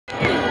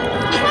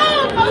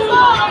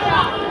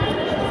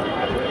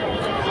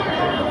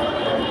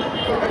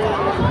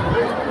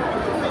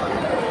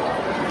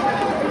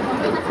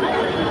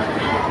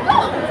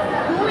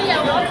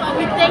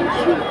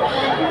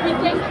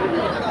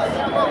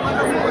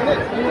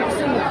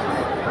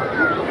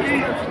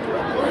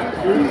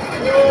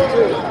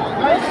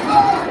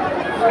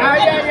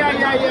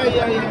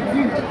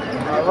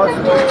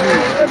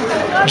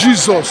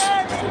Jesus.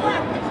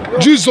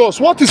 Jesus,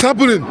 what is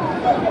happening?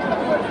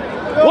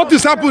 What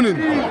is happening?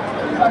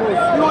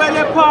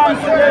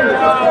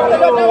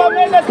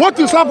 What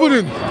is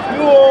happening?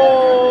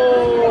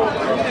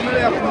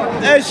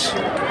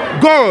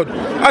 God,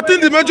 I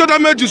think the major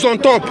damage is on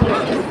top.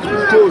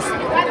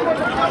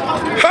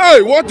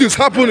 Hey, what is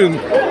happening?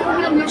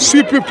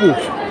 See people.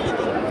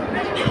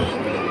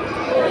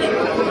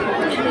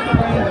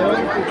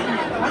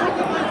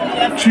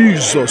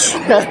 Jesus.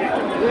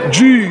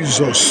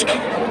 Jesus.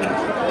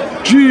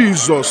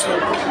 Jesus.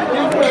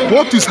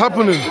 What is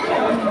happening?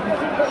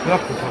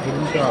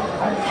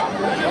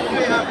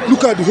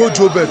 Look at the whole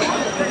Joburg.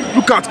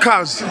 Look at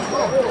cars.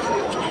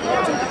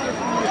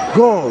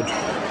 God.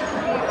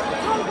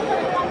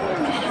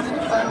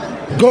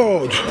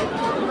 God.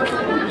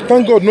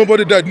 Thank God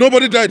nobody died.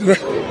 Nobody died.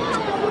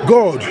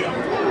 God.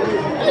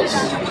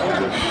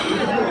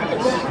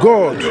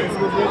 God.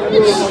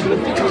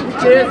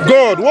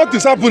 God, what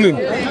is happening?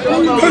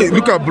 Hey,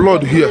 look at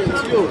blood here.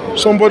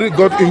 Somebody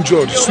got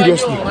injured,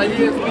 seriously.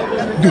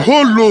 The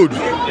whole road,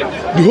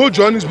 the whole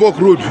Johannesburg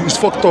road is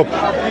fucked up.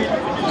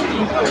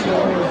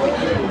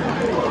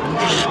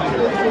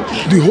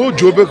 The whole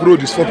Joburg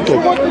road is fucked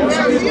up.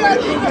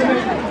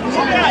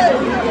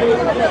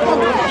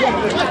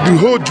 The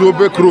whole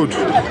Joburg road,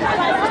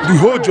 the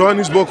whole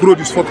Johannesburg road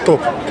is fucked up.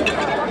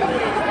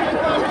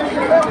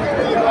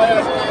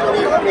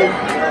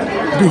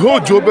 The whole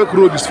Joburg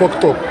road is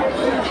fucked up.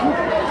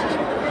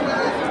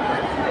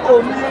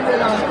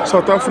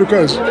 South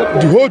Africans,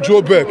 the whole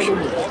Joburg.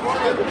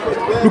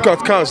 Look at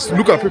cars,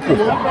 look at people.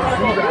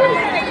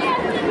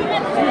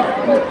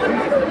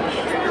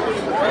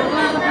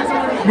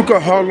 Look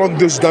at how long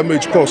this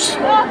damage costs.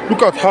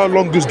 Look at how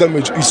long this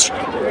damage is.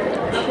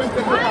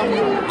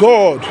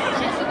 God.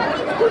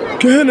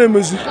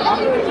 Kehenemezi.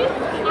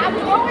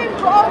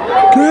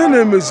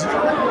 Kehenemezi.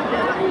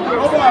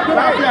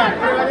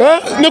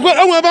 Nekwe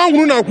enwe ba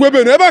nguru na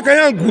kwebe na eba kan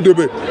ya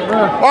ngudebe.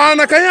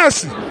 Na kan ya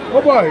si.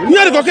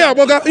 Nya de koke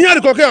aboga, nya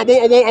de koke abo.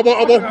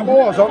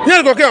 Nya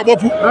de koke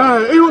abopu.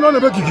 Ihu no na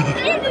be gigigi.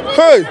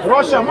 Hey,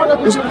 Russia.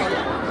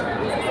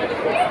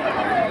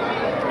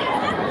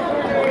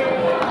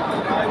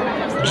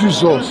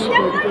 Jesus.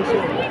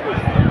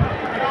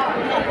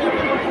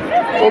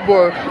 Oh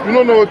boy, you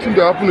don't know what thing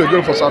they happen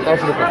again for South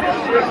Africa.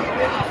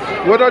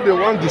 Whether they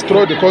want to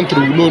destroy the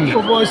country, we don't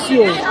know.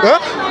 Huh?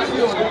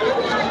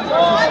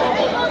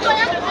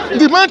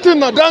 The mountain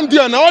now down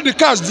there, now all the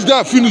cars did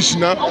that finish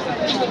now.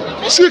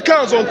 See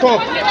cars on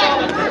top.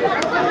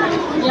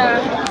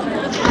 Yeah.